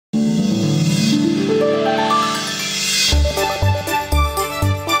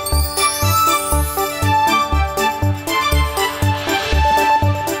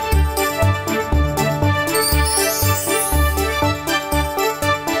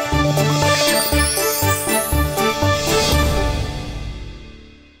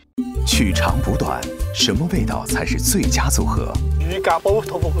取长补短，什么味道才是最佳组合？乳鴿煲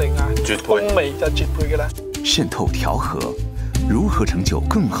土脯苓啊，絕配，風味就絕配嘅啦。渗透調和，如何成就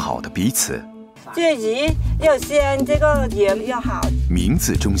更好的彼此？這魚又鮮，這個鹽又好。名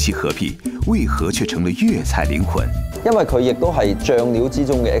字中西合璧，為何卻成了粵菜靈魂？因為佢亦都係醬料之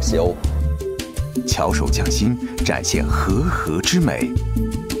中嘅 XO。巧手匠心，展現和合之美。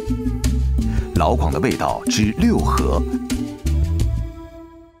老廣的味道之6合。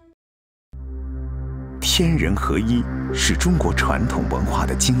天人合一是中國傳統文化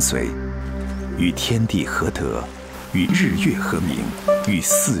的精髓，與天地合德，與日月合明，與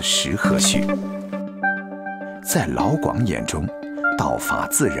四時合序。在老廣眼中，道法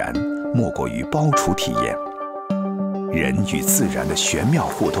自然莫過於包廚體驗，人與自然的玄妙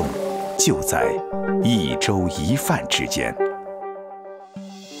互動，就在一粥一飯之間。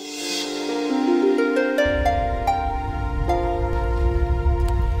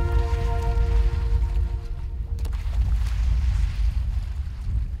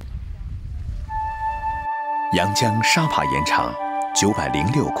阳江沙扒盐场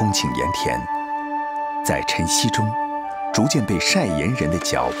906公顷盐田，在晨曦中，逐渐被晒盐人的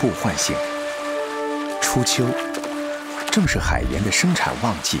脚步唤醒。初秋，正是海盐的生产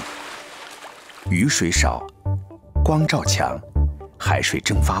旺季，雨水少，光照强，海水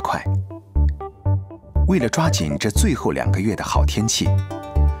蒸发快。为了抓紧这最后2个月的好天气，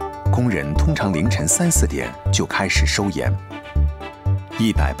工人通常凌晨3、4点就开始收盐。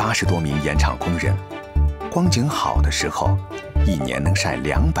180多名盐场工人。光景好的时候，一年能晒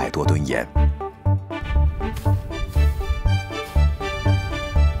200多吨盐。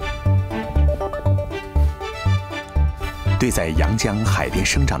对在阳江海边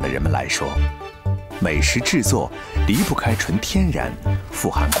生长的人们来说，美食制作离不开纯天然、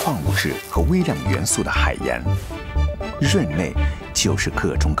富含矿物质和微量元素的海盐。润妹就是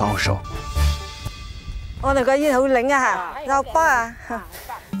個中高手。我哋個煙好靈啊，肉包啊，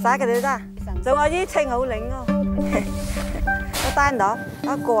灑嘅你得。仲有啲青好靚咯，個單檔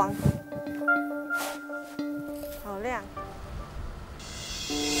一光，好亮。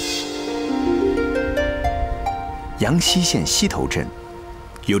阳西县西头镇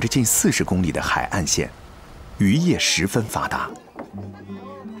有着近40公里的海岸线，渔业十分发达。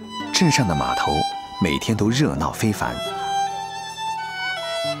镇上的码头每天都热闹非凡。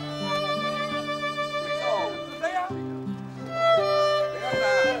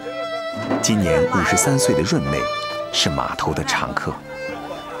今年53岁的润妹是码头的常客。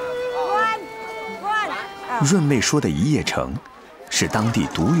润妹说的一叶橙是当地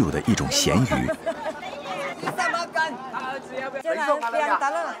独有的一种咸鱼。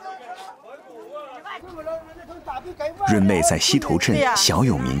润妹在西头镇小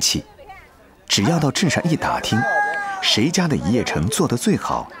有名气，只要到镇上一打听，谁家的一叶橙做得最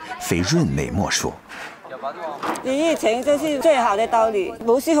好，非润妹莫属。一叶橙就是最好的道理，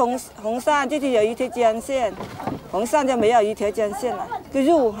不是红鳝就是有一条姜线，红鳝就没有一条姜线了。这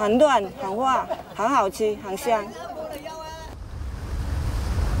肉很软很滑，很好吃，很香。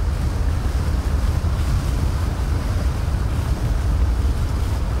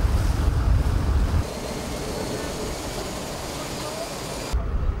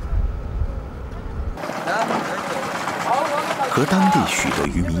和当地许多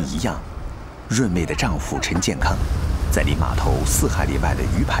渔民一样。润妹的丈夫陈健康，在离码头4海里外的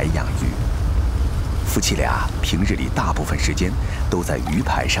鱼排养鱼。夫妻俩平日里大部分时间都在鱼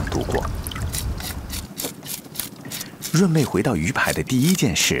排上度过。润妹回到鱼排的第一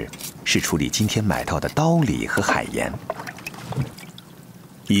件事是处理今天买到的刀里和海盐。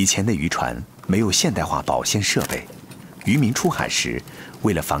以前的渔船没有现代化保鲜设备，渔民出海时，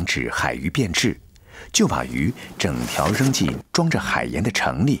为了防止海鱼变质，就把鱼整条扔进装着海盐的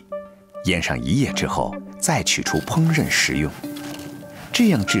盛里。腌上1夜之后，再取出烹饪食用。这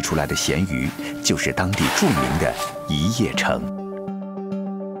样制出来的咸鱼，就是当地著名的一叶橙。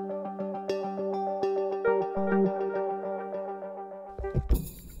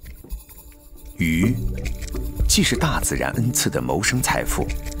鱼，既是大自然恩赐的谋生财富，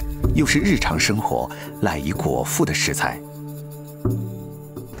又是日常生活赖以果腹的食材。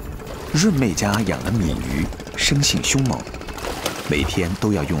润妹家养的闽鱼，生性凶猛。每天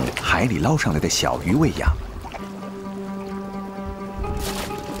都要用海里捞上来的小鱼喂养。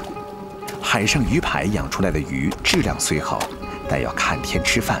海上鱼排养出来的鱼质量虽好，但要看天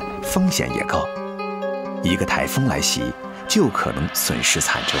吃饭，风险也高。一个台风来袭，就可能损失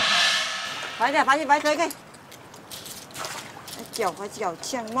惨重。快点，快水嘅，脚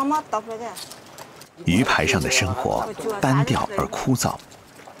呛，妈倒水嘅。鱼排上的生活单调而枯燥，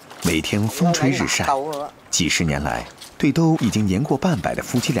每天风吹日晒，几十年来，对都已经年过半百的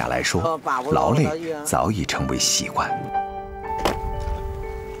夫妻俩来说，劳累早已成为习惯。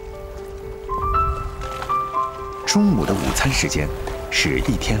中午的午餐时间，是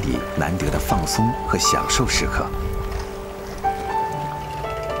一天里难得的放松和享受时刻。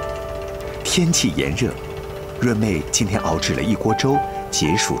天气炎热，润妹今天熬制了一锅粥，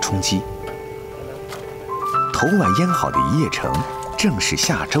解暑充饥。头晚腌好的一叶橙，正是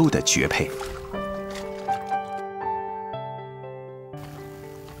下粥的绝配。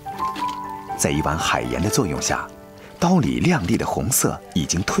在一碗海盐的作用下，刀里亮丽的红色已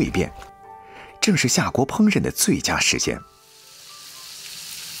经蜕变。正是下锅烹饪的最佳时间。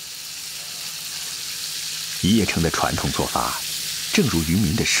一叶橙的传统做法，正如渔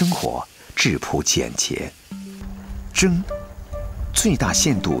民的生活，质朴简洁。蒸，最大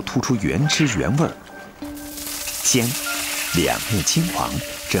限度突出原汁原味儿；煎，两面金黄，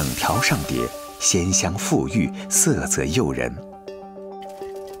整条上碟，鲜香馥郁，色泽诱人。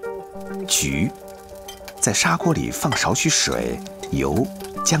焗，在砂锅里放少许水、油、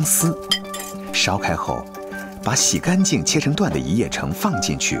姜丝。烧开后，把洗干净切成段的一叶橙放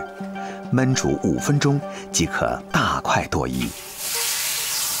进去，焖煮5分钟即可大快朵颐。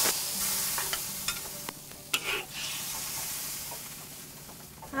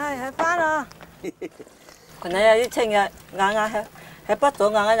係翻啦！群你有啲青嘅硬硬係不咗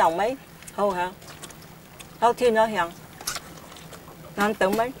硬嘅油味，好香，好甜又香，硬豆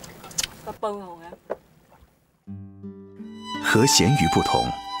味，個煲好香。和鹹魚不同。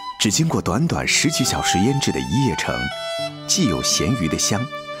只经过短短10几小时腌制的一叶橙，既有咸鱼的香，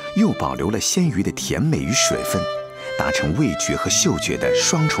又保留了鲜鱼的甜美与水分，达成味觉和嗅觉的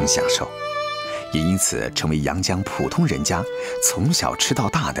双重享受，也因此成为阳江普通人家从小吃到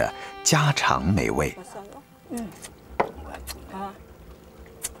大的家常美味。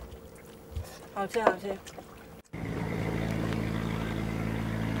好吃好吃。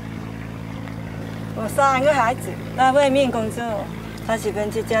我3个孩子在外面工作。30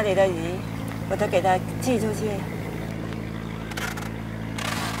分之家里的鱼，我都给他寄出去。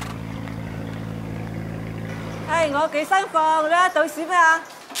我幾辛苦，你一到什麼啊？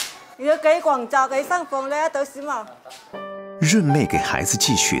要幾工作幾辛苦，你一到什麼？润妹给孩子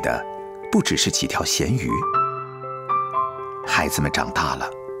寄去的，不只是几条咸鱼。孩子们长大了，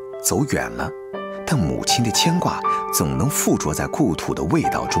走远了，但母亲的牵挂总能附着在故土的味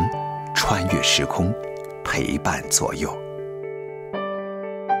道中，穿越时空，陪伴左右。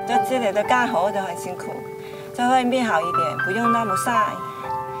在这里的干活都很辛苦，在外面好一点，不用那么晒。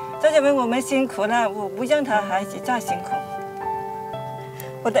在这边我们辛苦了，我不让他孩子再辛苦。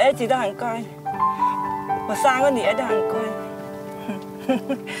我的儿子都很乖，我3个女儿都很乖。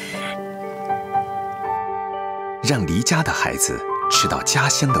让离家的孩子吃到家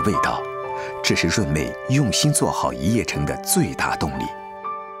乡的味道，这是润妹用心做好一叶橙的最大动力。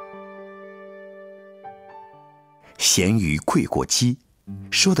咸鱼贵过鸡，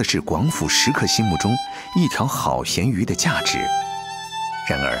说的是广府食客心目中一条好咸鱼的价值。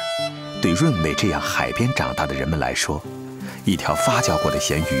然而，对润妹这样海边长大的人们来说，一条发酵过的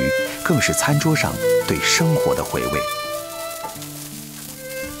咸鱼更是餐桌上对生活的回味。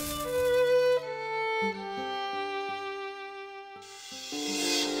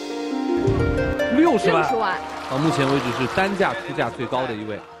60万，到目前为止是单价出价最高的一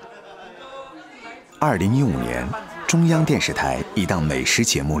位。2015年，中央电视台一档美食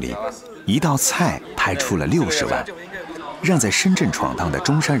节目里，一道菜拍出了60万，让在深圳闯荡的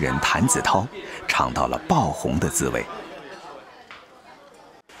中山人谭子涛尝到了爆红的滋味。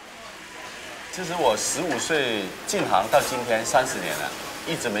其实我15岁进行到今天30年了，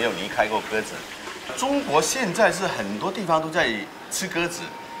一直没有离开过鸽子。中国现在是很多地方都在吃鸽子，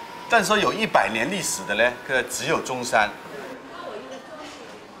但说有100年历史的呢，只有中山。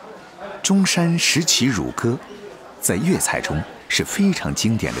中山石岐乳鸽，在粤菜中是非常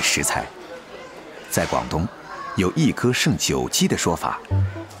经典的食材。在广东，有1鸽胜9鸡的说法。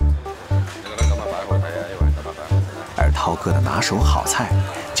而涛哥的拿手好菜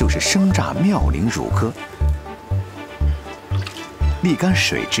就是生炸妙龄乳鸽。沥干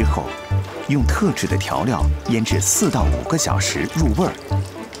水之后，用特制的调料腌制4到5个小时入味儿。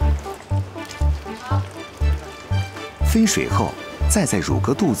飞水后，再在乳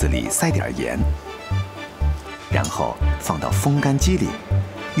鸽肚子里塞点盐，然后放到风干机里，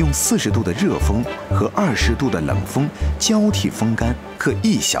用40度的热风和20度的冷风交替风干各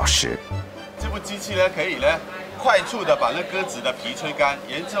1小时。这部机器呢，可以呢快速的把那鸽子的皮吹干，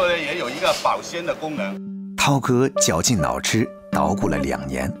然后呢也有一个保鲜的功能。涛哥绞尽脑汁捣鼓了2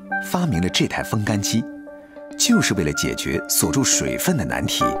年，发明了这台风干机，就是为了解决锁住水分的难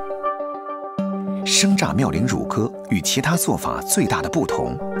题。生榨妙龄乳鸽与其他做法最大的不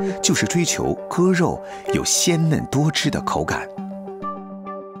同，就是追求鸽肉有鲜嫩多汁的口感。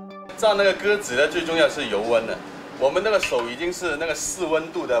炸那个鸽子呢，最重要是油温的。我们那个手已经是那个试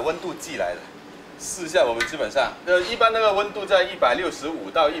温度的温度计来的，试一下我们基本上，一般那个温度在165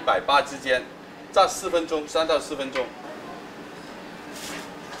到180之间，炸4分钟，3到4分钟。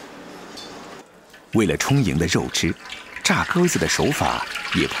为了充盈的肉汁，炸鸽子的手法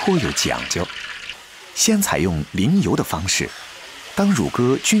也颇有讲究。先采用淋油的方式，当乳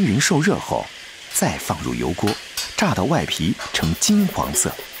鸽均匀受热后，再放入油锅，炸到外皮呈金黄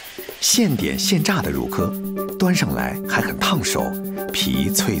色。现点现炸的乳鸽，端上来还很烫手，皮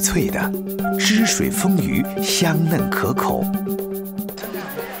脆脆的，汁水丰腴，香嫩可口。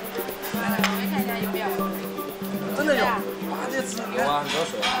真的有，把这汁有啊，很多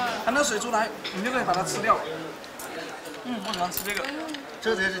水啊，它那水出来，你就可以把它吃掉。我喜欢吃这个，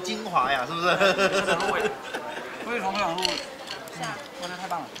这才是精华呀，是不是？入味，非常入味。哇，这太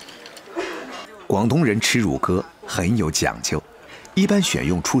棒了！广东人吃乳鸽很有讲究，一般选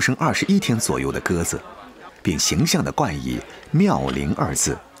用出生21天左右的鸽子，并形象地冠以“妙龄”2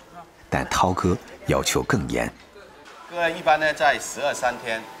字。但涛哥要求更严，鸽一般呢在12、13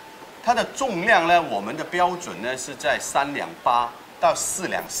天，它的重量呢，我们的标准呢是在3两8到4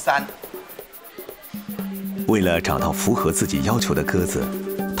两3。为了找到符合自己要求的鸽子，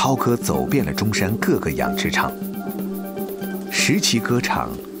涛哥走遍了中山各个养殖场。石岐鸽场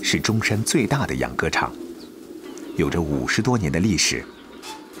是中山最大的养鸽场，有着50多年的历史。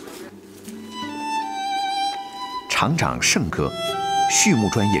厂长盛哥，畜牧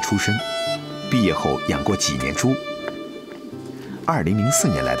专业出身，毕业后养过几年猪。2004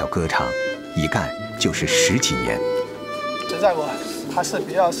年来到鸽场，一干就是10几年。实在我还是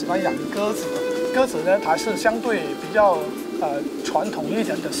比较喜欢养鸽子的。鸽子呢，还是相对比较传统一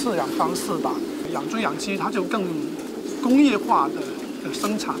点的饲养方式吧。养猪养鸡，它就更工业化的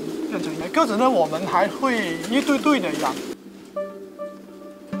生产变成鸽子呢，我们还会一对对的养，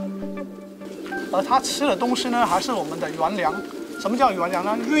而它吃的东西呢，还是我们的原粮。什么叫原粮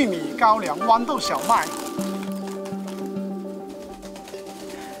呢？玉米、高粱、豌豆、小麦。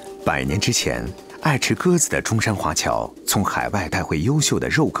100年之前，爱吃鸽子的中山华侨从海外带回优秀的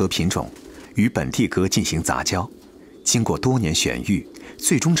肉鸽品种，与本地鸽进行杂交，经过多年选育，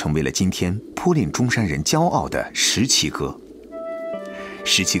最终成为了今天颇令中山人骄傲的石岐鸽。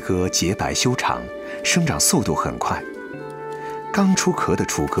石岐鸽洁白修长，生长速度很快。刚出壳的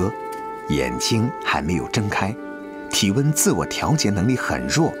雏鸽，眼睛还没有睁开，体温自我调节能力很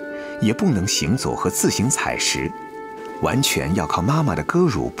弱，也不能行走和自行采食，完全要靠妈妈的鸽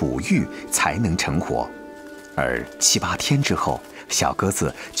乳哺育才能成活。而7、8天之后，小鸽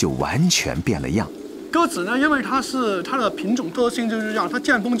子就完全变了样。鸽子呢，因为它的品种特性就是这样，它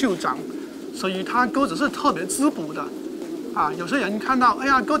见风就长，所以它鸽子是特别滋补的。有些人看到，哎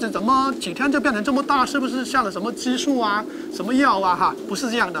呀，鸽子怎么几天就变成这么大？是不是下了什么激素啊、什么药啊？不是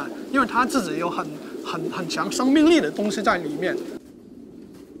这样的，因为它自己有很强生命力的东西在里面。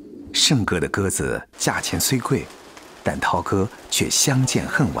盛哥的鸽子价钱虽贵，但涛哥却相见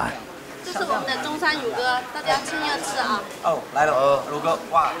恨晚。这是我们的中山乳鸽，大家趁热吃啊！哦，来了，乳鸽，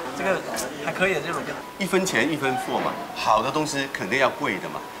哇，这个还可以的，这乳鸽。1分钱1分货嘛，好的东西肯定要贵的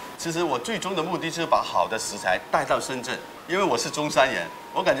嘛。其实我最终的目的就是把好的食材带到深圳，因为我是中山人，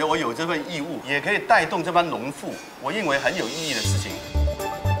我感觉我有这份义务，也可以带动这帮农妇，我认为很有意义的事情。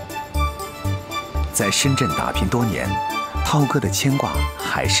在深圳打拼多年，涛哥的牵挂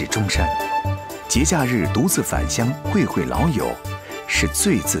还是中山。节假日独自返乡会会老友，是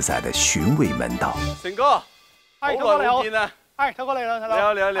最自在的寻味門道。成哥，好耐冇見啦！係，頭哥你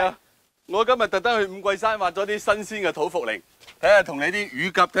好，你好。我今日特登去五桂山挖咗啲新鮮嘅土茯苓，睇下同你啲乳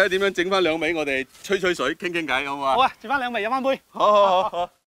鴿睇下點樣整翻2味，我哋吹吹水，傾傾偈，好唔好啊？好啊，整翻2味，飲翻杯。好。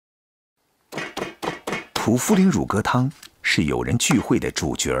土茯苓乳鸽汤是友人聚会的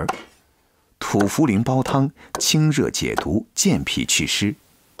主角儿。土茯苓煲汤清热解毒、健脾祛湿，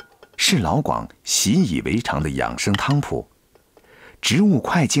是老广习以为常的养生汤谱。植物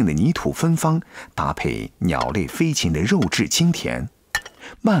快净的泥土芬芳，搭配鸟类飞禽的肉质清甜，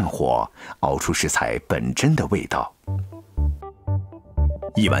慢火熬出食材本真的味道。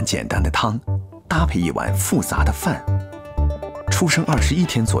一碗简单的汤，搭配一碗复杂的饭。出生21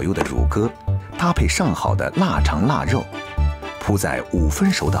天左右的乳鸽，搭配上好的腊肠腊肉，铺在5分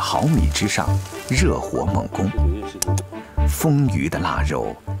熟的好米之上，热火猛攻。丰腴的腊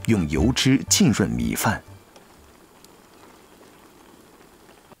肉用油脂浸润米饭。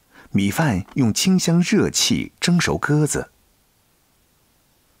米饭用清香热气蒸熟鸽子，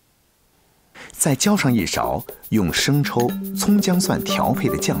再浇上一勺用生抽、葱姜蒜调配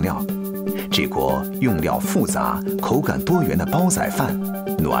的酱料，这锅用料复杂、口感多元的煲仔饭，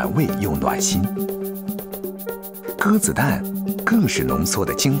暖胃又暖心。鸽子蛋更是浓缩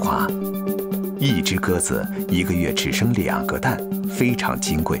的精华，一只鸽子1个月只生2个蛋，非常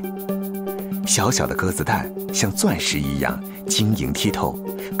金贵。小小的鸽子蛋像钻石一样晶莹剔透，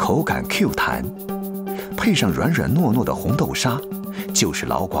口感 Q 弹，配上软软糯糯的红豆沙，就是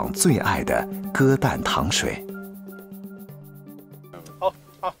老广最愛嘅鸽蛋糖水。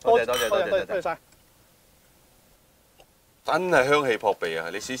好，多謝晒。真係香氣撲鼻啊！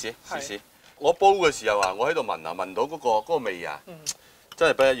你試試。我煲嘅時候啊，我喺度聞到嗰個味啊，真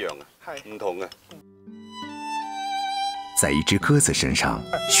係不一樣啊，唔同嘅。在一只鸽子身上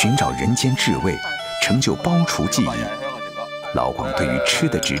尋找人間至味，成就包廚技藝。老廣對於吃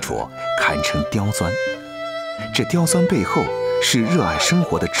的執着堪稱刁鑽，這刁鑽背後是熱愛生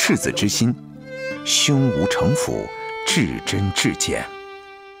活的赤子之心，胸無城府，至真至簡。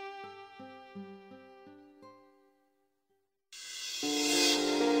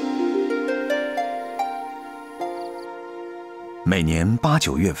每年8、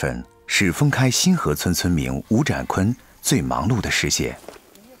9月份是封開新河村村民吳展坤最忙碌的時節。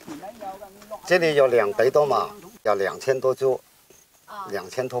這裡有200多碼，有2000多株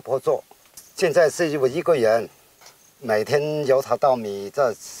，2000多棵樹。現在是我一個人，每天由頭到尾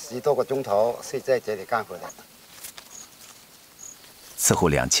這10多個鐘頭是在這裡幹活的。伺候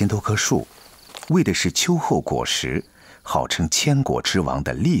2000多棵樹，為的是秋後果實，號稱千果之王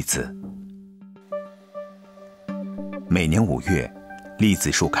的栗子。每年5月，栗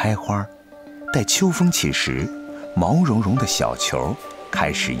子樹開花，待秋風起時，毛茸茸的小球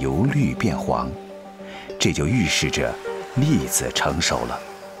開始由綠變黃，這就預示着栗子成熟了。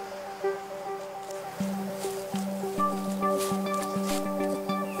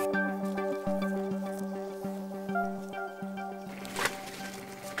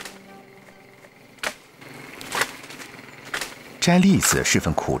摘栗子是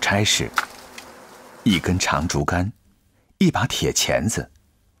份苦差事，一根長竹竿，一把鐵鉗子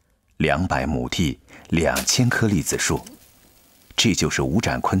，200畝地，2000棵栗子樹，這就是吳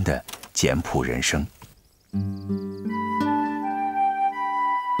展坤的簡樸人生。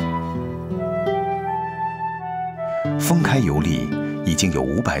封開油栗已經有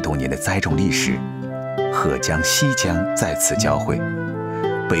500多年的栽種歷史，賀江、西江在此交匯，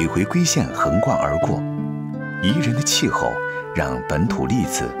北回歸線橫貫而過，宜人的氣候讓本土栗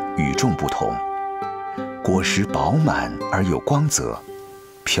子與眾不同。果實飽滿而有光澤，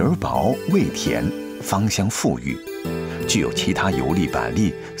皮兒薄味甜，芳香馥郁，具有其他油栗板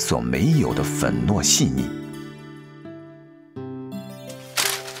栗所沒有的粉糯細膩。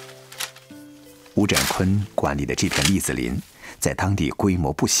吳展坤管理的這片栗子林，在當地規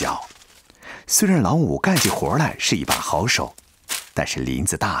模不小。雖然老吳幹起活來是一把好手，但是林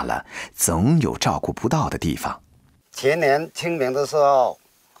子大了，總有照顧不到的地方。前年清明的時候，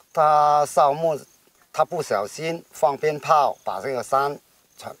他掃墓。他不小心放鞭炮，把這個山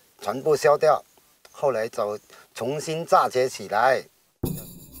全部燒掉，後來就重新紮結起來。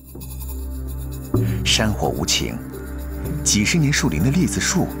山火無情，幾十年樹齡的栗子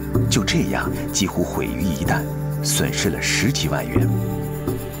樹就這樣幾乎毀於一旦，損失了10幾萬元。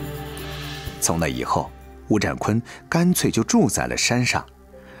從那以後，吳展坤乾脆就住在了山上，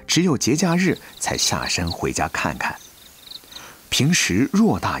只有節假日才下山回家看看。平時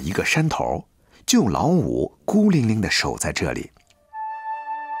偌大一個山頭，就老五孤零零地守在這裡。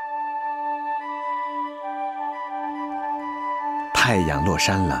太陽落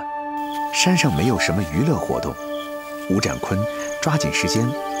山了，山上沒有什麼娛樂活動。吳展坤抓緊時間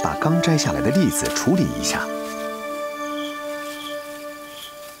把剛摘下來的栗子處理一下。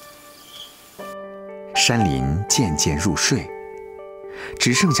山林漸漸入睡，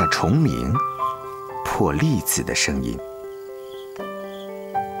只剩下蟲鳴破栗子的聲音。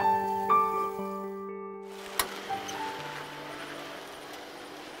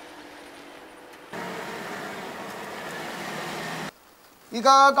依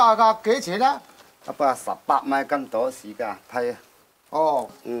家大概幾錢啦？18蚊斤多士㗎，係。哦，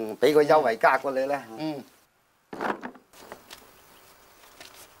俾個優惠價過你啦。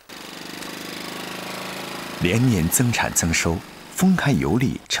連年增產增收，封開油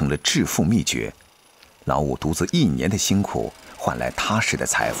栗成了致富秘訣。老五獨自1年的辛苦，換來踏實的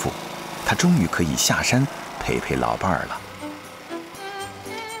財富，他終於可以下山陪陪老伴兒了。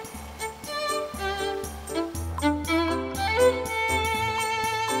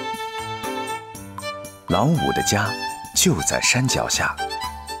老五的家就在山腳下，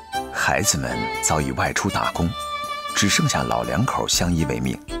孩子們早已外出打工，只剩下老兩口相依為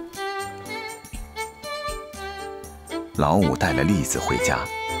命。老五帶了栗子回家，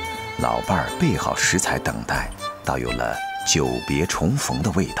老伴儿备好食材等待，倒有了久别重逢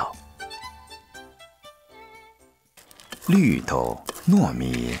的味道。绿豆、糯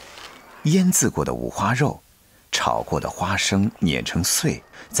米、腌制过的五花肉，炒过的花生碾成碎，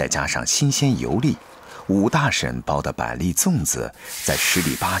再加上新鲜油粒，武大婶包的板栗粽子，在十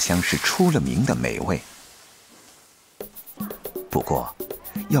里八乡是出了名的美味。不过，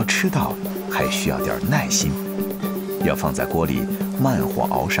要吃到还需要点耐心，要放在锅里慢火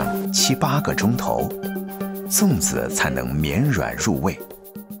熬上7、8个钟头，粽子才能绵软入味。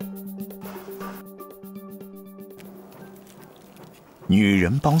女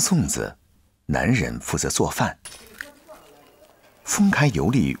人包粽子，男人负责做饭。分开油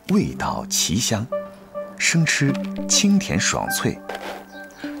粒，味道奇香，生吃清甜爽脆，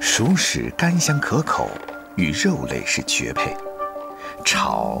熟食甘香可口，与肉类是绝配。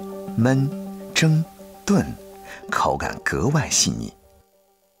炒、焖、蒸、炖，口感格外细腻。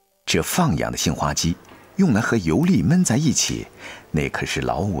这放养的杏花鸡，用来和油粒焖在一起，那可是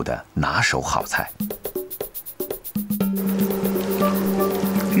老五的拿手好菜。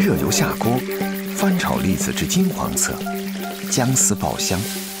热油下锅，翻炒栗子至金黄色，姜丝爆香，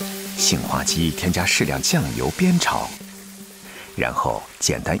杏花鸡添加适量酱油煸炒，然后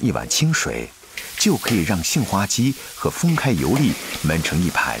简单1碗清水，就可以让杏花鸡和分开油粒焖成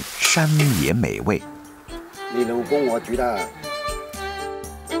一盘山野美味。你老公我煮的。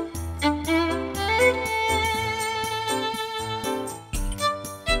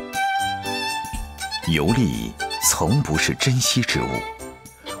油粒从不是珍稀之物，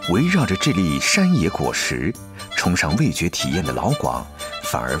围绕着这粒山野果实，崇尚味觉体验的老广，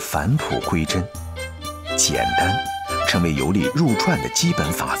反而返璞归真，简单成为油粒入传的基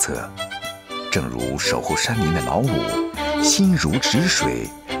本法则。正如守护山林的老五，心如止水，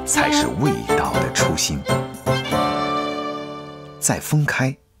才是味道的初心。再分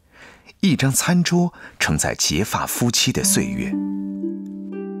开，一张餐桌承载结发夫妻的岁月，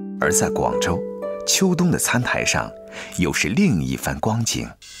而在广州秋冬的餐台上，又是另一番光景。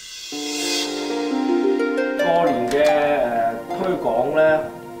過年嘅推廣咧，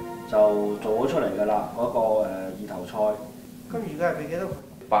就做咗出嚟㗎啦，嗰個意頭菜。咁而家係俾幾多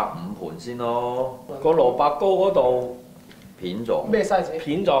150盤先咯。個蘿蔔糕嗰度片咗。咩 size？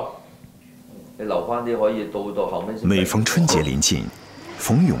 片咗。你留翻啲可以到後面。每逢春节临近，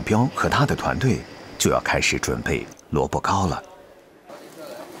冯永彪和他的团队就要开始准备萝卜糕了。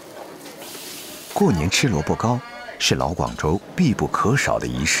过年吃萝卜糕是老广州必不可少的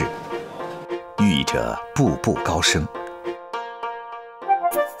仪式，寓意着步步高升。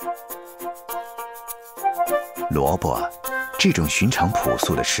萝卜这种寻常朴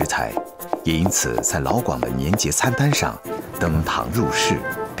素的食材，也因此在老广的年节餐单上登堂入室，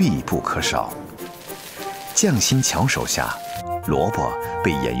必不可少。匠心巧手下，萝卜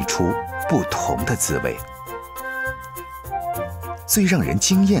被演绎出不同的滋味。最让人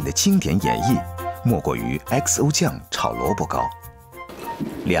惊艳的经典演绎，莫过于 XO 酱炒萝卜糕。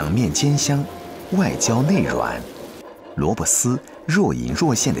两面煎香，外焦内软，萝卜丝若隐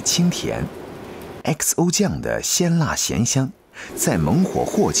若现的清甜，XO 酱的鲜辣咸香，在猛火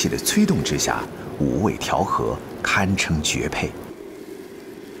镬气的催动之下，五味调和，堪称绝配。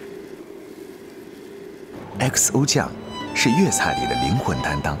XO 酱是粤菜里的灵魂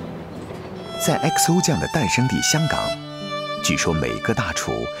担当。在 XO 酱的诞生地香港，据说每个大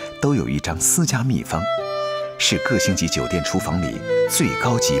厨都有一张私家秘方，是各星级酒店厨房里最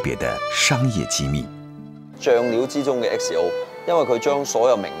高級別嘅商業機密。醬料之中嘅 XO， 因為佢將所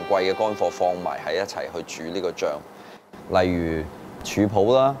有名貴嘅乾貨放埋喺一齊去煮呢個醬，例如柱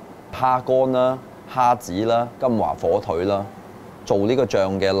脯啦、蝦乾啦、蝦子啦、金華火腿啦，做呢個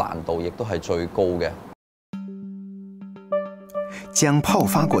醬嘅難度亦都係最高嘅。將泡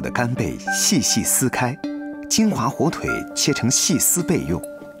發過的干貝細細撕開，金華火腿切成細絲備用。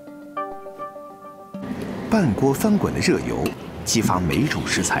半鍋翻滾的熱油，激發每種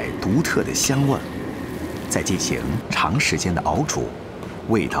食材獨特的香味，再進行長時間的熬煮，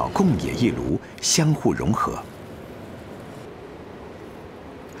味道共冶一爐，相互融合。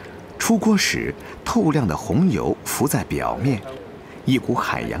出鍋時，透亮的紅油浮在表面，一股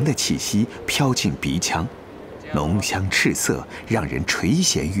海洋的氣息飄進鼻腔，濃香赤色，讓人垂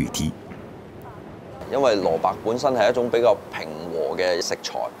涎欲滴。因為蘿蔔本身係一種比較平和嘅食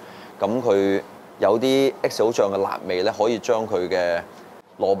材，咁佢有啲 XO 醬嘅辣味咧，可以將佢嘅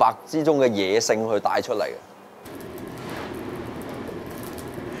蘿蔔之中嘅野性去帶出嚟嘅。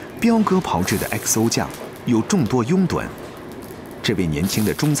彪哥炮制的 XO 醬有眾多擁躉。這位年輕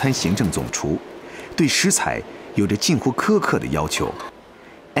的中餐行政總廚，對食材有着近乎苛刻的要求。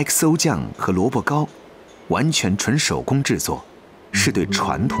XO 醬和蘿蔔糕完全純手工製作，是对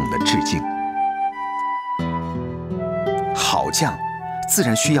传统的致敬。好酱自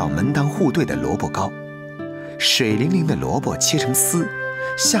然需要门当户对的萝卜糕，水灵灵的萝卜切成丝，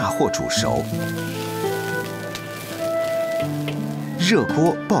下货煮熟。热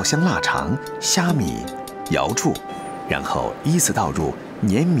锅爆香腊肠、虾米，摇住，然后依次倒入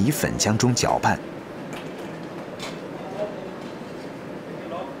粘米粉浆中搅拌，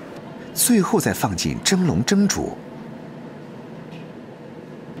最后再放进蒸笼蒸煮。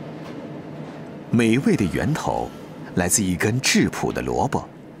美味的源头来自一根质朴的萝卜，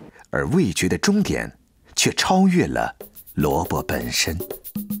而味觉的终点却超越了萝卜本身。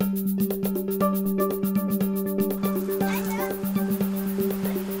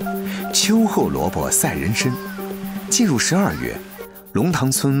秋后萝卜赛人参，进入12月，龙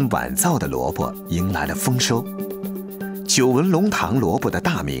塘村晚造的萝卜迎来了丰收。久闻龙塘萝卜的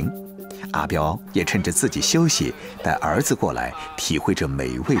大名，阿彪也趁着自己休息，带兒子過嚟體會這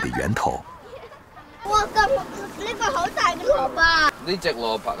美味嘅源頭。哇！呢個好大嘅蘿蔔。呢隻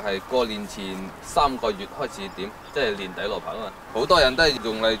蘿蔔係過年前3個月開始點，即係年底蘿蔔啊嘛。好多人都係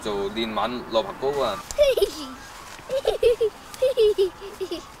用嚟做年晚蘿蔔糕啊。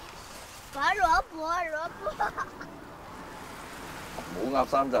拔蘿蔔。冇鴨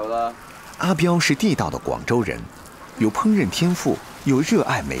三就啦。阿彪是地道的廣州人，有烹飪天賦，又熱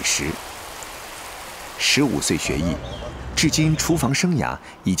愛美食。15歲學藝，至今廚房生涯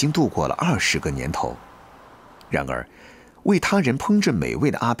已經度過了20個年頭。然而，為他人烹飪美味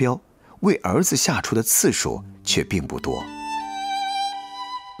的阿彪，為兒子下廚的次數卻並不多。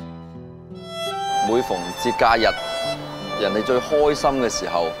每逢節假日，人哋最開心嘅時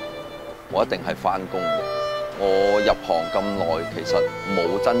候，我一定係返工嘅。我入行咁耐，其實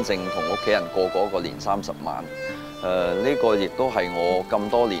冇真正同屋企人過嗰個年30晚。呢個亦都係我咁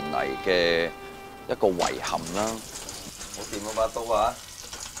多年嚟嘅一個遺憾啦。我掂嗰把刀啊！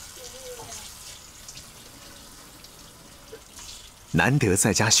難得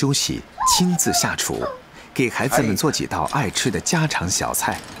在家休息，親自下廚，給孩子們做幾道愛吃的家常小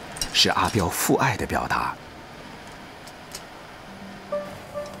菜，是阿彪父愛的表達。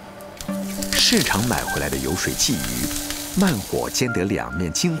市場買回來的油水鯽魚，慢火煎得兩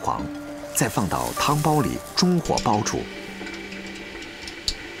面金黃，再放到湯包裡中火煲煮。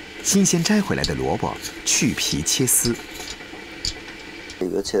新鮮摘回來的蘿蔔去皮切絲。如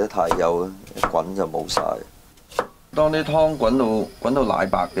果切得太幼咧，一滾就冇晒。當啲湯滾到奶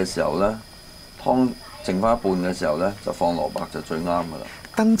白嘅時候咧，湯剩翻一半嘅時候咧，就放蘿蔔就最啱噶啦。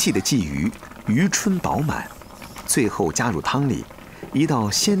當季的鯽魚，魚春飽滿，最後加入湯裡，一道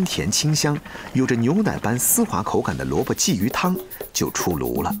鮮甜清香、有着牛奶般絲滑口感的蘿蔔鯽魚湯就出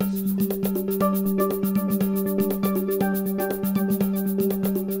爐了。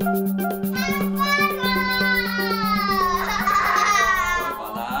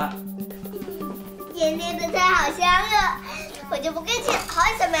爺爺的菜好香啊！我就不跟你可以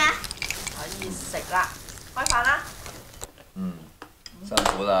食未啊？可以食啦，開飯啦。辛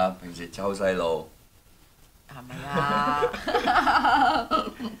苦啦，平時湊細路。係咪啊？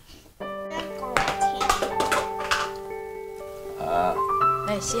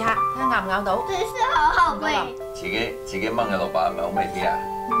嚟試下，睇下咬唔咬到。真是好好味。自己掹嘅蘿蔔係咪好味啲啊？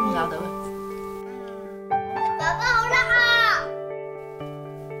咬到。爸爸好辣啊！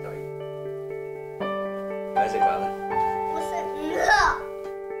快啲食飯啦！我是餓。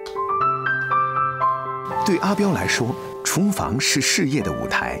對阿彪來說，廚房是事業的舞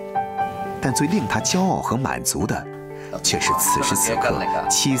台，但最令他驕傲和滿足的，卻是此時此刻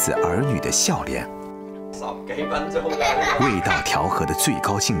妻子兒女的笑臉。10幾分鐘㗎。味道調和的最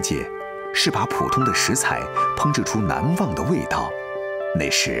高境界，是把普通的食材烹製出難忘的味道，那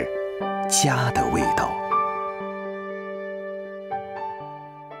是家的味道。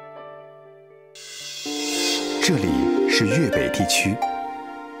這裡是粵北地區，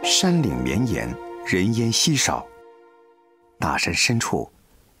山嶺綿延，人煙稀少。大山深處，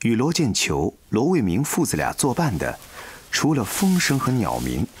與羅建球、羅衛明父子倆作伴的，除了風聲和鳥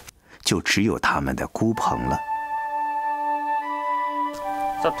鳴，就只有他們的菇棚了。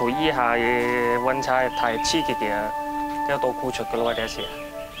濕土以下嘅溫差太刺激嘅，都要多菇出嘅咯，這些。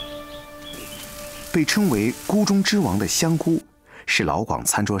被稱為菇中之王的香菇，是老廣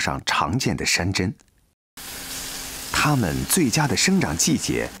餐桌上常見的山珍。它們最佳的生長季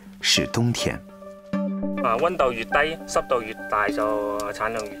節是冬天。溫度越低，濕度越大，就產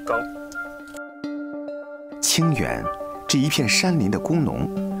量越高。清遠這一片山林的菇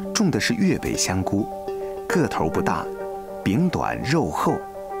農種的是粵北香菇，個頭不大，柄短肉厚，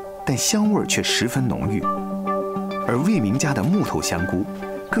但香味卻十分濃郁。而衛明家的木頭香菇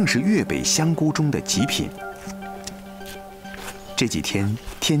更是粵北香菇中的極品。这几天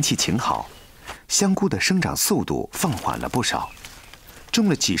天气晴好，香菇的生长速度放缓了不少。种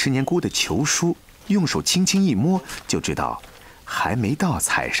了几十年菇的裘叔用手轻轻一摸，就知道还没到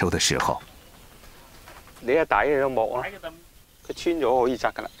采收的時候。你一打就木啦，佢穿咗可以摘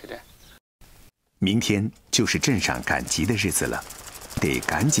噶啦，佢哋。明天就是镇上赶集的日子了，得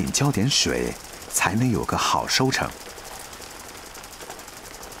赶紧浇点水，才能有个好收成。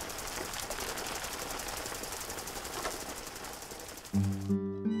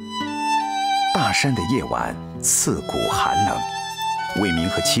大山的夜晚刺骨寒冷，魏明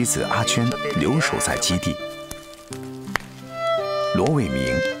和妻子阿娟留守在基地。罗卫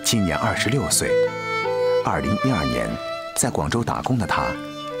明今年26岁，2012年在廣州打工的他，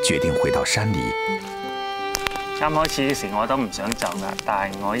決定回到山裏。啱開始嘅時我都唔想走㗎，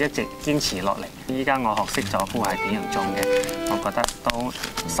但係我一直堅持落嚟。依家我學識咗菇係點樣種嘅，我覺得都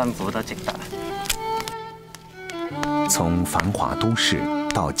辛苦都值得。從繁華都市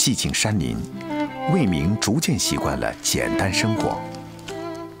到寂靜山林，魏明逐漸習慣了簡單生活。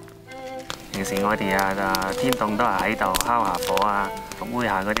平時我哋天凍都係喺度烤下火啊，煨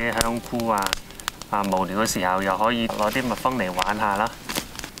下嗰啲香菇啊，無聊嘅時候又可以攞啲蜜蜂嚟玩下啦。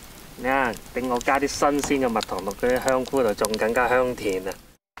你睇，等我加啲新鮮嘅蜜糖落嗰啲香菇度，仲更加香甜啊！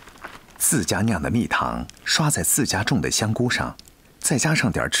自家釀的蜜糖刷在自家種的香菇上，再加上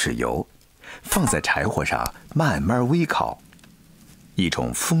點豉油，放在柴火上慢慢煨烤，一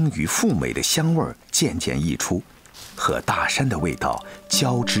種豐腴富美的香味漸漸溢出，和大山的味道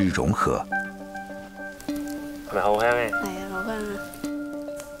交織融合。係咪好香嘅？係啊，好香啊！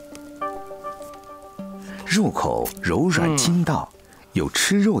入口柔軟筋道，有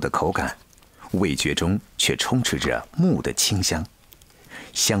吃肉的口感，味覺中卻充斥着木的清香。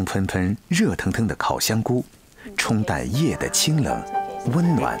香噴噴、熱騰騰的烤香菇，沖淡夜的清冷，溫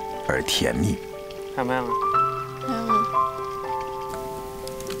暖而甜蜜。香唔香啊？香啊！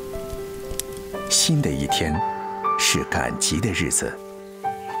新的一天，是趕集的日子。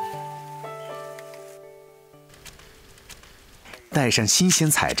帶上新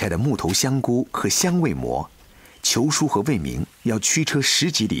鮮採摘的木頭香菇和香味膜，裘叔和魏明要驅車10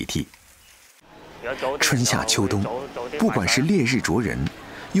幾里地。春夏秋冬，不管是烈日灼人，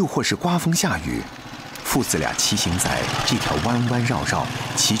又或是刮風下雨，父子倆騎行在這條彎彎繞繞、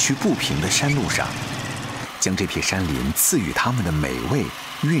崎嶇不平的山路上，將這片山林賜予他們的美味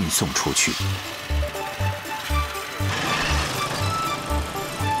運送出去。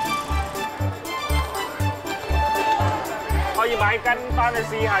可以買根翻去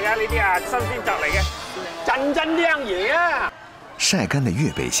試下㗎，呢啲新鮮摘嚟嘅，真靚嘢啊！曬乾的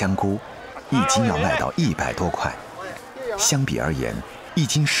粵北香菇，一斤要賣到100多塊。相比而言，1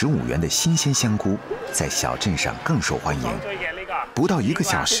斤15元的新鮮香菇在小鎮上更受歡迎，不到1個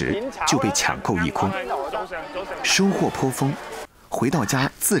小時就被搶購一空。收穫頗豐，回到家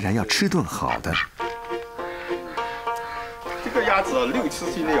自然要吃頓好的。這個鴨子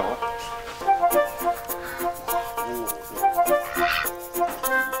6-7斤了。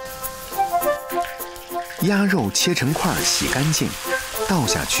鴨肉切成塊，洗乾淨，倒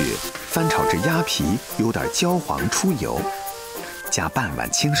下去翻炒至鴨皮有點焦黃出油，加半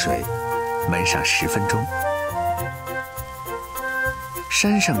碗清水，燜上10分鐘。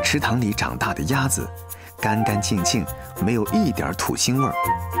山上池塘裡長大的鴨子，乾乾淨淨，沒有一點土腥味兒，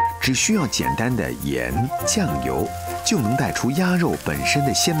只需要簡單的鹽、醬油，就能帶出鴨肉本身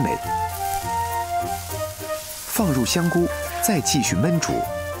的鮮美。放入香菇，再繼續燜煮。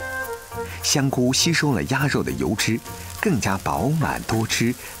香菇吸收了鴨肉的油脂，更加飽滿多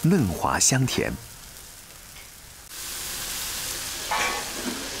汁，嫩滑香甜。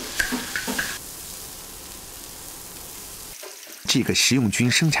這個食用菌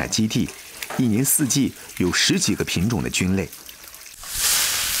生產基地，一年四季有10幾個品種的菌類。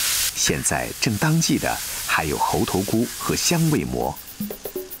現在正當季的還有猴頭菇和香味膜。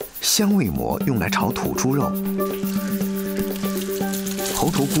香味膜用來炒土豬肉。猴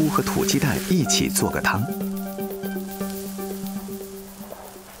頭菇和土雞蛋一起做個湯，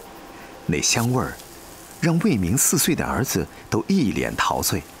那香味兒讓魏明4歲的兒子都一臉陶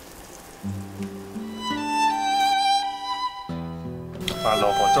醉。把蘿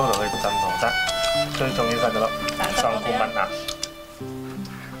蔔糟落去浸糖汁，最重要係嗰粒香菇炆鴨。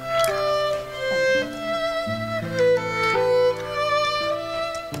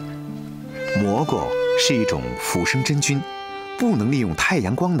蘑菇是一種腐生真菌，不能利用太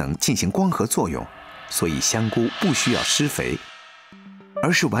陽光能進行光合作用，所以香菇不需要施肥，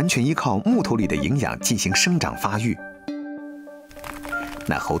而是完全依靠木頭裡的營養進行生長發育。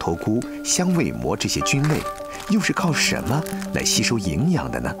那猴頭菇、香味膜這些菌類，又是靠什麼來吸收營養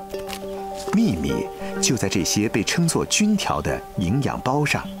的呢？秘密就在这些被称作菌条的营养包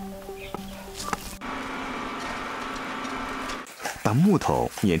上。把木头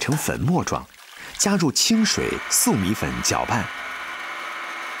碾成粉末状，加入清水、粟米粉搅拌，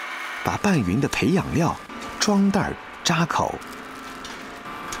把拌匀的培养料装袋扎口。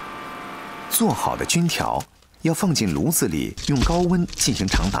做好的菌条要放进炉子里，用高温进行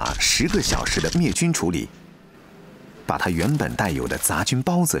长达10个小时的灭菌处理，把它原本带有的杂菌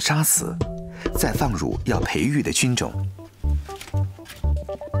孢子杀死，再放入要培育的菌种。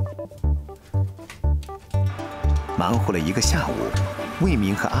忙活了1个下午，魏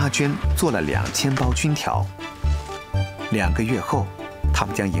明和阿娟做了2000包菌条。2个月后，他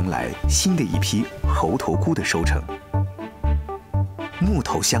们将迎来新的一批猴头菇的收成。木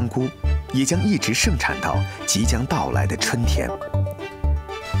头香菇也将一直盛产到即将到来的春天。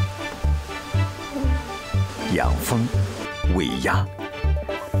养蜂、喂鸭、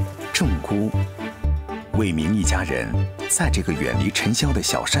种菇，魏明一家人在这个远离尘嚣的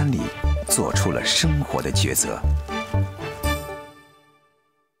小山里，做出了生活的抉择。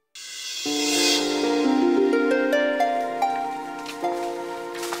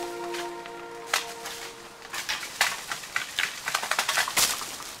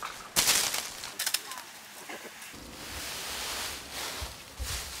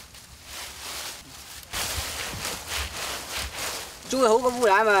最好嘅烏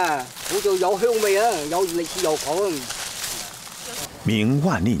腩啊，好做有香味啊，有歷史悠久。明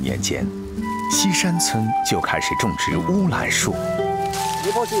万历年间，西山村就开始种植烏兰树。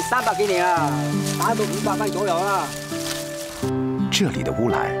呢棵樹300幾年啊，打到500蚊左右啦。这里的烏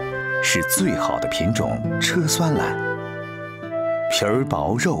兰是最好的品种车酸兰，皮儿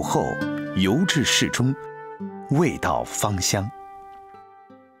薄肉厚，油质适中，味道芳香。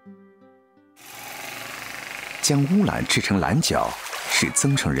将烏兰制成兰饺是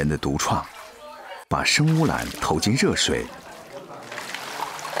增城人的独创。把生烏兰投进热水，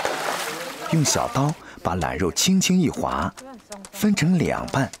用小刀把兰肉轻轻一划，分成2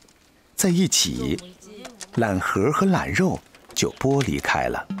半，再一起，兰核和兰肉就剥离开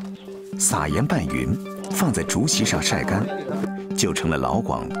了。撒盐拌匀，放在竹席上晒干，就成了老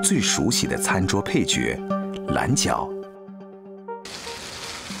广最熟悉的餐桌配角——兰饺。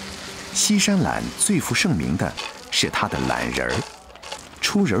西山兰最负盛名的是它的兰仁儿，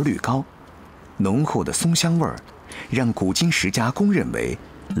出仁率高，浓厚的松香味儿让古今10家公認為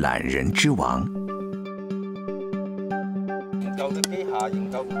懶人之王。研究嘅機械，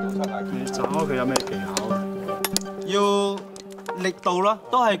研究做出嚟。你斬開佢有咩技巧？要力度咯，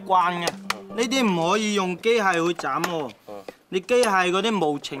都係慣嘅。呢啲唔可以用機械去斬喎。你機械嗰啲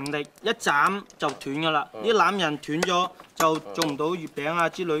無情力，一斬就斷㗎啦。啲欖仁斷咗就做唔到月餅啊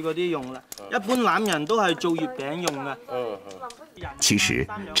之類嗰啲用啦。一般欖仁都係做月餅用嘅。其实，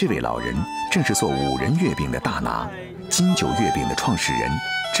这位老人正是做5仁月饼的大拿，金九月饼的创始人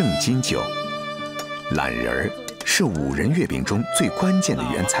郑金九。榄仁儿是5仁月饼中最关键的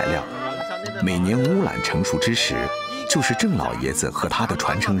原材料。每年烏蘭成熟之時，就是郑老爷子和他的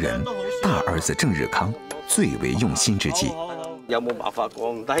傳承人大兒子郑日康最為用心之際。有冇辦法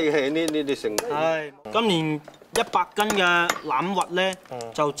降低呢啲成本？係今年100斤嘅欖核咧，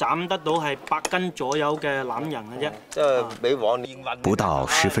就斬得到係8斤左右嘅欖仁嘅啫。即係比往年不到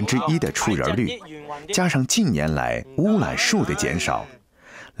1/10的出仁率，加上近年來烏蘭樹的減少，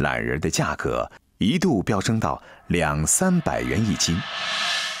欖仁的價格一度飆升到200-300元一斤。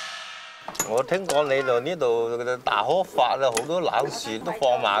我聽講你度呢度大開發啦，好多欖樹都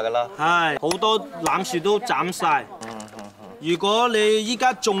放埋㗎啦。係好多欖樹都斬晒。如果你依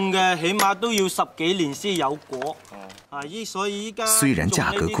家種嘅，起碼都要10幾年先有果。所以依家雖然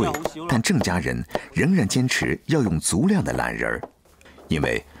價格貴，但鄭家人仍然堅持要用足量的欖仁，因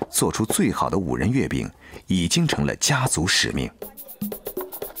為做出最好的5仁月餅已經成了家族使命。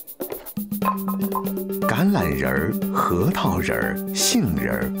橄欖仁、核桃仁、杏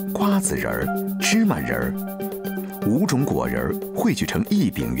仁、瓜子仁、芝麻仁，5種果仁匯聚成一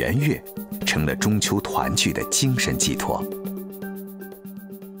餅圓月，成了中秋團聚的精神寄託。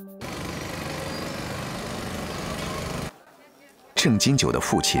郑金九的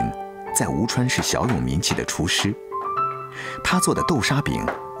父亲在吴川是小有名气的厨师，他做的豆沙饼、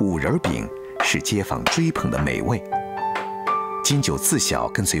5仁饼是街坊追捧的美味。金九自小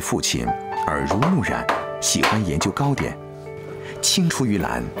跟随父亲耳濡目染，喜欢研究糕点。青出于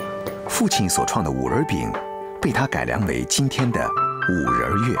蓝，父亲所创的5仁饼被他改良为今天的5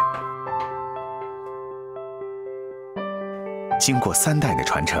仁月。经过3代的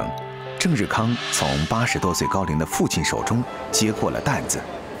传承，郑日康从80多歲高齡的父親手中接過了擔子。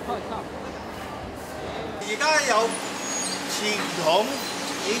而家有傳統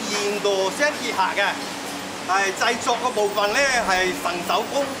以現度相結合嘅，係製作嘅部分咧係純手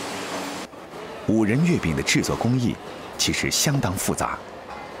工。五仁月饼的制作工艺其实相当复杂，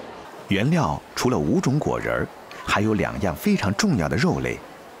原料除了5种果仁，还有2样非常重要的肉类，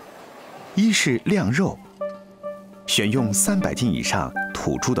一是晾肉，选用300斤以上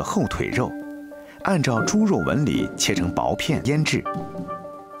土猪的后腿肉，按照猪肉纹理切成薄片腌制，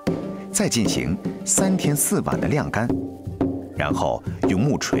再进行3天4晚的晾干，然后用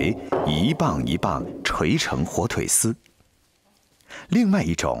木锤一棒一棒锤成火腿丝。另外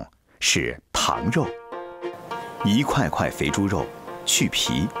一种是糖肉，一块块肥猪肉去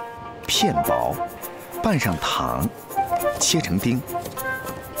皮，片薄，拌上糖，切成丁，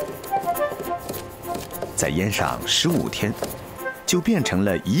再腌上15天，就變成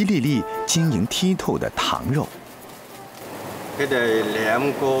了一粒粒晶瑩剔透的糖肉。佢哋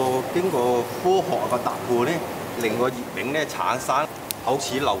2個經過科學嘅突破咧，令個月餅咧產生好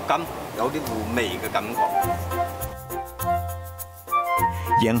似流金，有啲糊味嘅感覺。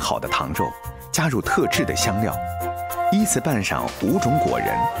腌好的糖肉加入特制的香料，依次拌上5种果仁、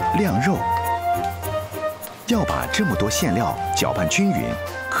晾肉。要把这么多馅料搅拌均匀，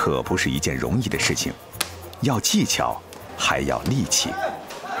可不是一件容易的事情，要技巧，还要力气。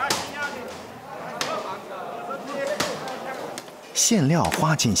馅料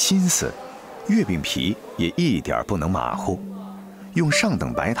花尽心思，月饼皮也一点不能马虎。用上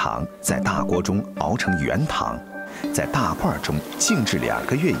等白糖在大锅中熬成圆糖，在大罐中静置2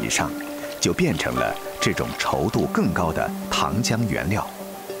个月以上，就变成了这种稠度更高的糖浆原料。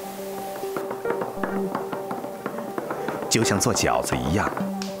就像做饺子一样，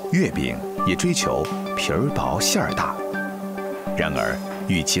月饼也追求皮儿薄馅儿大。然而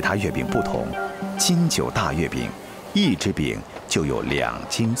与其他月饼不同，金9大月饼1只饼就有2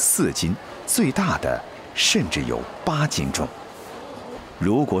斤、4斤，最大的甚至有8斤重。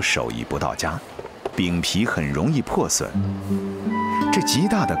如果手艺不到家，饼皮很容易破损，这极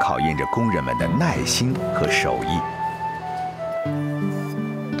大地考验着工人们的耐心和手艺。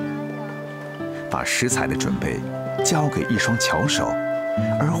把食材的准备交给一双巧手，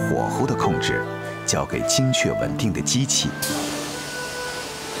而火候的控制交给精确稳定的机器。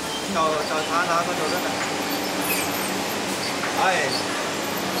就睇下嗰度得啦。係，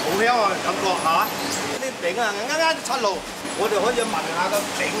好香啊，感覺嚇。啲餅啊，啱啱出爐，我哋可以聞下個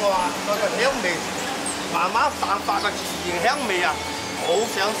餅喎，嗰個香味，慢慢散發個自然香味啊，好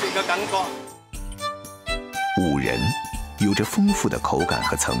想食嘅感覺。五仁有着丰富的口感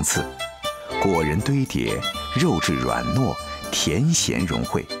和层次，果仁堆叠，肉质软糯，甜咸融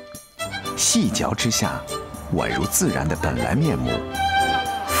汇，细嚼之下，宛如自然的本來面目。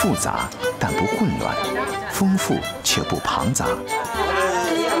复杂但不混亂，豐富卻不龐雜。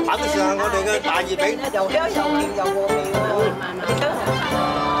品嚐我哋嘅大月餅，又香又甜又和味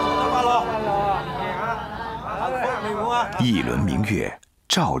喎。一輪明月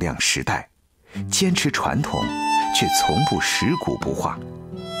照亮時代，堅持傳統，卻從不食古不化，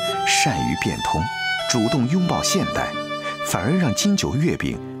善於變通，主動擁抱現代，反而讓金9月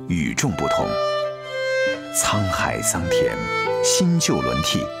餅與眾不同。滄海桑田，新舊輪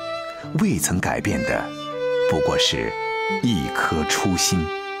替，未曾改變的不過是一顆初心。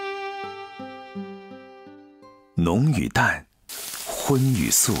濃與淡，荤與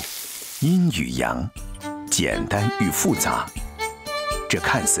素，陰與陽，簡單與複雜，這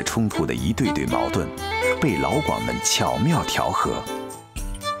看似衝突的一對對矛盾，被老廣們巧妙調和。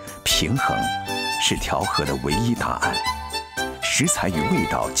平衡是調和的唯一答案。食材與味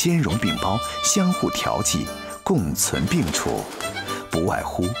道兼容並包，相互調劑，共存並處，不外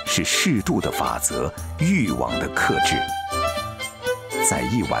乎是適度的法則，慾望的克制。在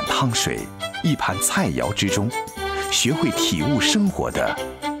一碗湯水、一盤菜肴之中，學會體悟生活的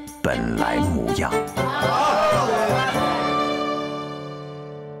本來模樣。